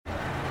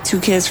Two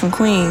kids from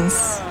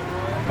Queens,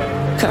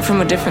 cut from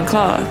a different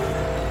cloth.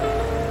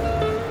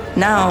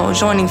 Now,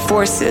 joining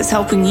forces,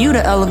 helping you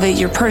to elevate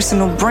your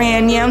personal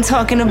brand. Yeah, I'm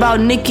talking about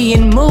Nicky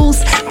and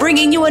Moose,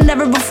 bringing you a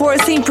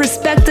never-before-seen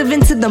perspective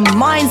into the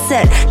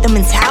mindset, the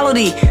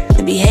mentality,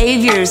 the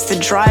behaviors, the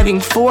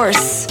driving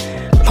force.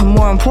 But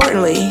more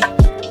importantly,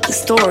 the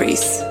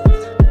stories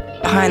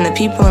behind the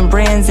people and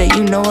brands that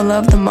you know and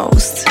love the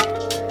most.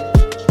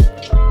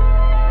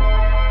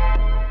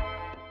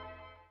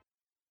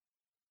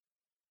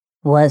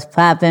 What's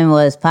poppin',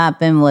 what's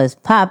poppin', what's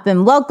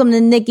poppin'? Welcome to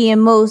Nicky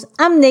and Moose.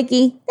 I'm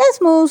Nicky. That's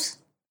Moose.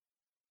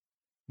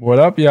 What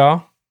up,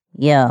 y'all?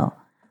 Yo,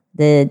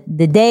 the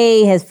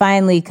day has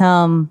finally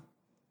come.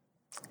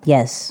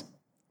 Yes,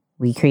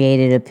 we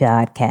created a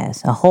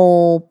podcast, a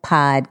whole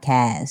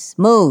podcast.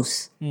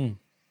 Moose.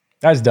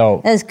 That's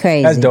dope. That's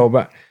crazy. That's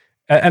dope.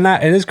 And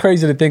it is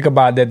crazy to think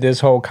about that this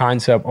whole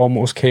concept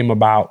almost came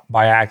about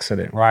by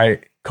accident,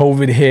 right?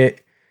 COVID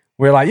hit.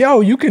 We're like, yo,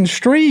 you can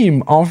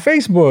stream on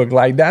Facebook.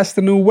 Like, that's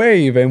the new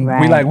wave. And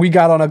we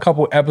got on a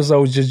couple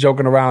episodes just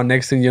joking around.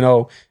 Next thing you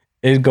know,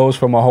 it goes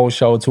from a whole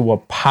show to a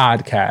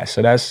podcast.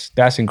 So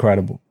that's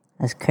incredible.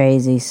 That's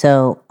crazy.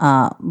 So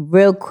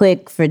real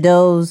quick, for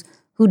those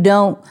who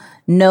don't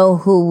know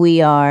who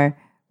we are,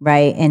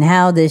 right, and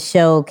how this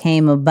show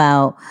came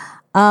about,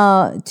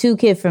 two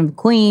kids from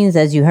Queens,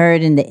 as you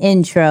heard in the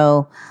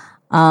intro,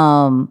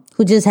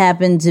 who just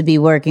happened to be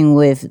working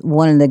with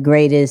one of the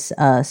greatest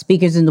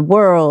speakers in the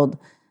world,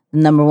 the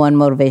number one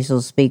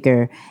motivational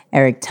speaker,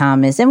 Eric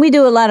Thomas. And we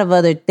do a lot of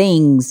other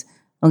things.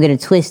 Don't get it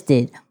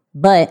twisted.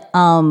 But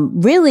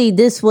really,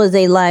 this was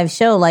a live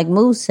show, like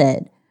Moose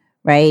said,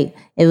 right?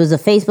 It was a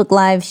Facebook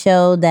live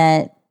show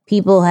that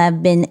people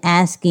have been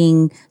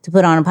asking to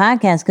put on a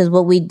podcast, because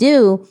what we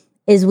do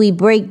is we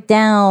break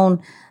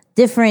down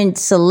different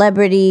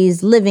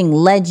celebrities, living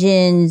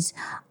legends,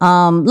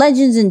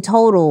 legends in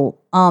total,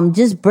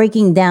 just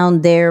breaking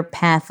down their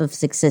path of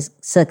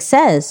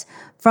success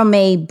from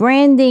a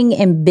branding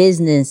and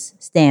business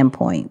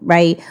standpoint,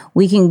 right?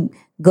 We can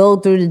go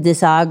through the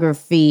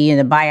discography and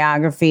the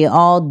biography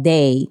all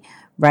day,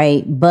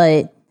 right?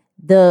 But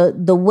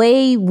the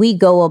way we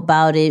go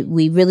about it,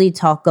 we really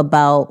talk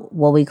about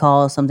what we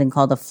call something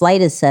called a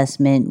flight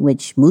assessment,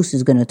 which Moose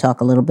is going to talk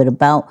a little bit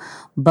about.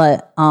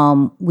 But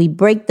we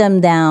break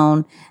them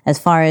down as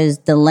far as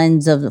the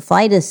lens of the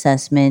flight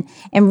assessment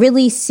and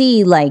really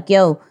see, like,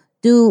 yo,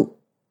 do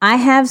I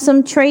have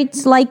some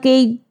traits like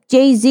a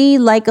Jay-Z,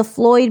 like a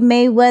Floyd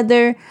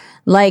Mayweather,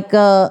 like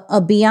a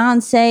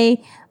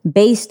Beyonce,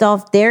 based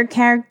off their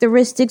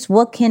characteristics?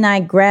 What can I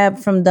grab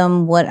from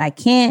them, what I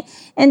can't?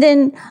 And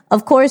then,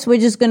 of course, we're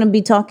just going to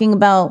be talking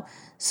about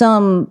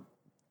some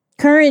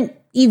current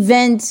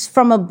events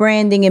from a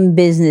branding and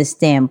business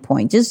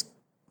standpoint. Just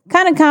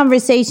kind of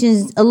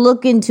conversations, a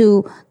look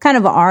into kind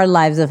of our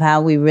lives of how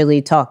we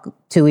really talk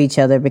to each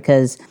other,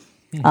 because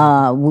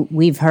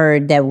we've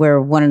heard that we're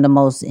one of the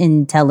most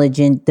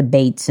intelligent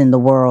debates in the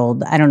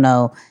world. I don't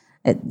know.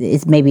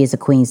 Maybe it's a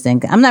Queens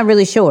thing. I'm not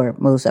really sure,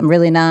 Moose. I'm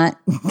really not.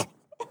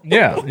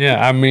 Yeah.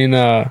 I mean,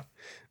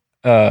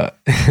 I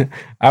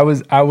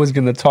was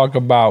going to talk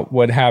about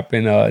what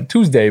happened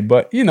Tuesday,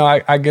 but you know,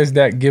 I guess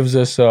that gives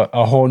us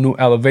a whole new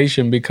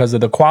elevation because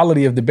of the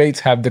quality of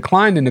debates have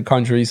declined in the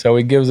country. So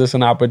it gives us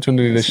an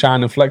opportunity to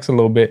shine and flex a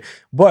little bit.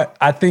 But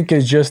I think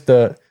it's just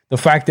the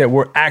fact that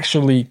we're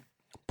actually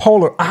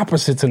polar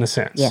opposites in a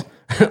sense. Yeah.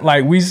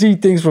 Like, we see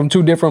things from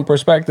two different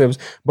perspectives,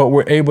 but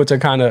we're able to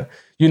kind of,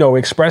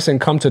 express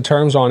and come to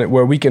terms on it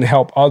where we can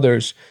help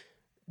others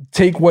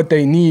take what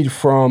they need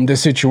from the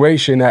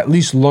situation, at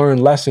least learn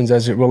lessons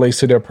as it relates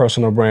to their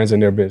personal brands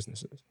and their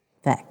businesses.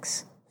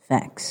 Facts.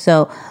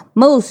 So,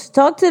 Moose,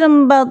 talk to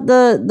them about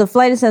the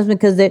flight assessment,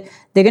 because they're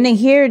going to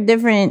hear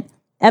different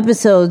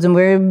episodes and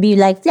we're going to be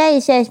like, flight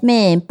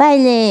assessment,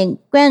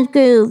 pilot, ground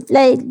crew,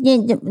 flight.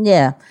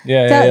 Yeah.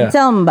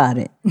 Tell them about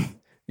it.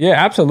 Yeah,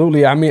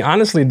 absolutely. I mean,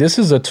 honestly, this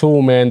is a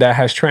tool, man, that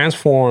has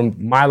transformed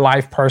my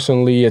life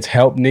personally. It's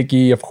helped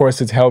Nicky. Of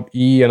course, it's helped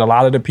E and a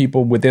lot of the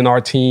people within our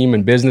team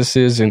and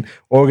businesses and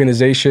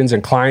organizations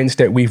and clients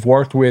that we've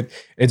worked with.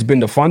 It's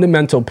been the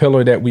fundamental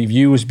pillar that we've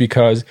used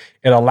because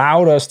it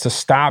allowed us to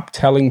stop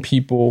telling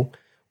people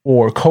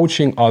or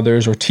coaching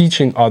others or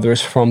teaching others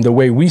from the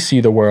way we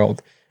see the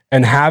world,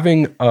 and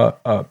having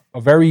a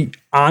very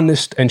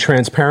honest and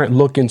transparent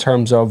look in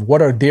terms of what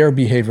are their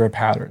behavior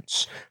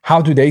patterns. How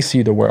do they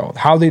see the world?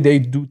 How do they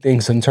do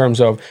things in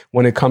terms of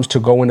when it comes to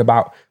going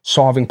about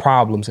solving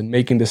problems and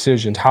making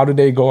decisions? How do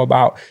they go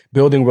about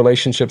building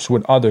relationships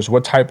with others?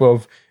 What type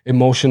of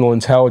emotional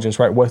intelligence,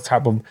 right? What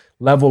type of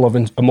level of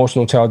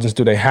emotional intelligence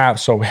do they have?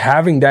 So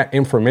having that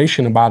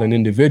information about an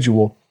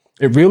individual,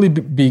 it really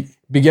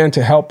began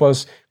to help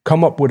us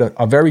come up with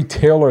a very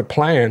tailored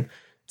plan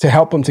to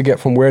help them to get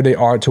from where they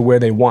are to where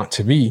they want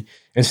to be,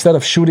 instead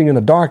of shooting in the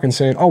dark and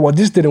saying, oh, well,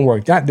 this didn't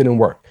work, that didn't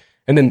work.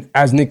 And then,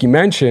 as Nicky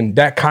mentioned,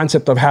 that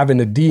concept of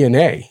having a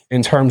DNA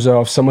in terms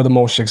of some of the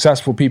most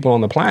successful people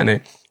on the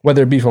planet,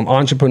 whether it be from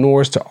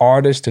entrepreneurs to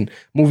artists and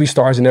movie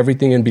stars and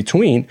everything in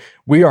between,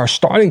 we are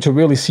starting to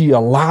really see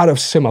a lot of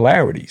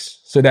similarities.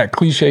 So that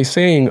cliche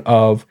saying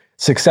of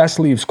success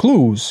leaves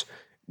clues,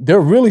 they're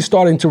really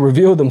starting to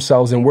reveal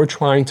themselves, and we're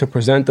trying to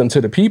present them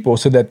to the people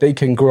so that they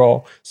can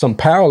grow some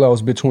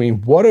parallels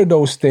between what are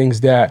those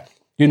things that,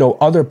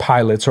 other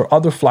pilots or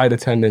other flight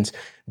attendants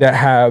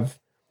that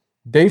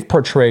they've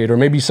portrayed, or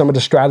maybe some of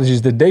the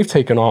strategies that they've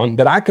taken on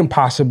that I can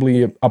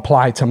possibly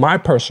apply to my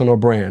personal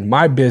brand,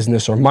 my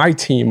business, or my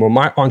team, or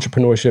my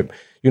entrepreneurship,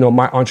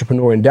 my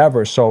entrepreneur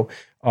endeavor. So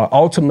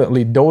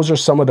ultimately, those are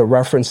some of the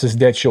references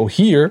that you'll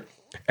hear,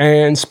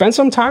 and spend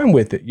some time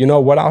with it.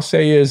 What I'll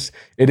say is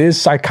it is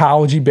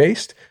psychology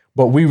based,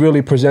 but we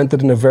really present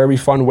it in a very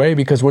fun way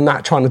because we're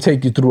not trying to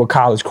take you through a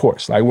college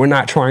course. Like, we're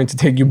not trying to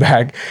take you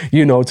back,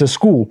 to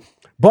school,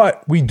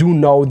 but we do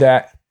know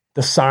that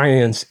the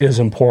science is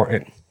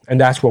important. And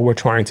that's what we're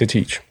trying to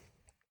teach.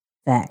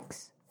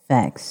 Facts.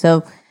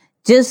 So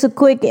just a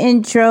quick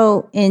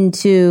intro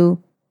into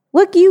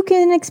what you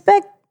can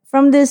expect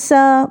from this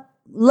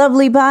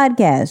lovely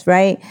podcast,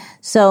 right?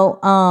 So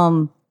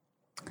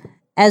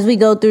as we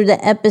go through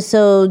the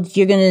episodes,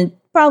 you're going to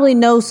probably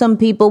know some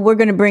people. We're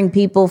going to bring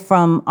people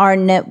from our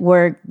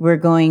network. We're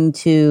going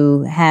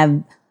to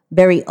have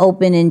very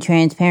open and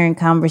transparent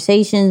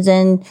conversations.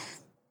 And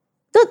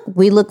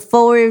we look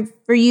forward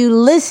for you to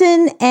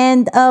listen.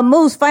 And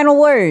Moose, final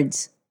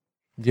words.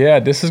 Yeah,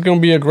 this is going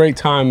to be a great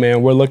time,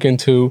 man. We're looking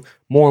to,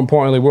 more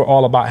importantly, we're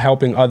all about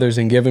helping others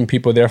and giving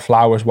people their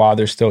flowers while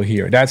they're still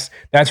here. That's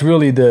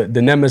really the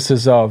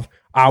nemesis of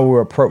our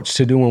approach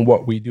to doing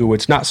what we do.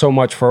 It's not so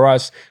much for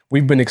us.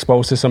 We've been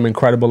exposed to some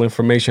incredible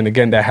information,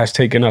 again, that has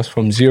taken us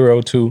from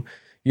zero to,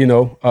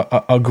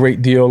 a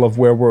great deal of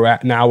where we're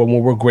at now, and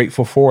we're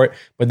grateful for it.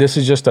 But this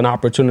is just an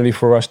opportunity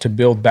for us to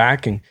build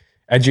back and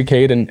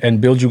educate and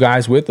build you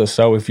guys with us.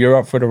 So if you're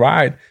up for the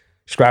ride,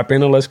 strap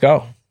in and let's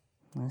go.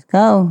 Let's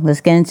go.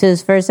 Let's get into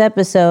this first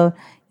episode.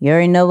 You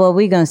already know what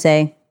we're going to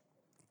say.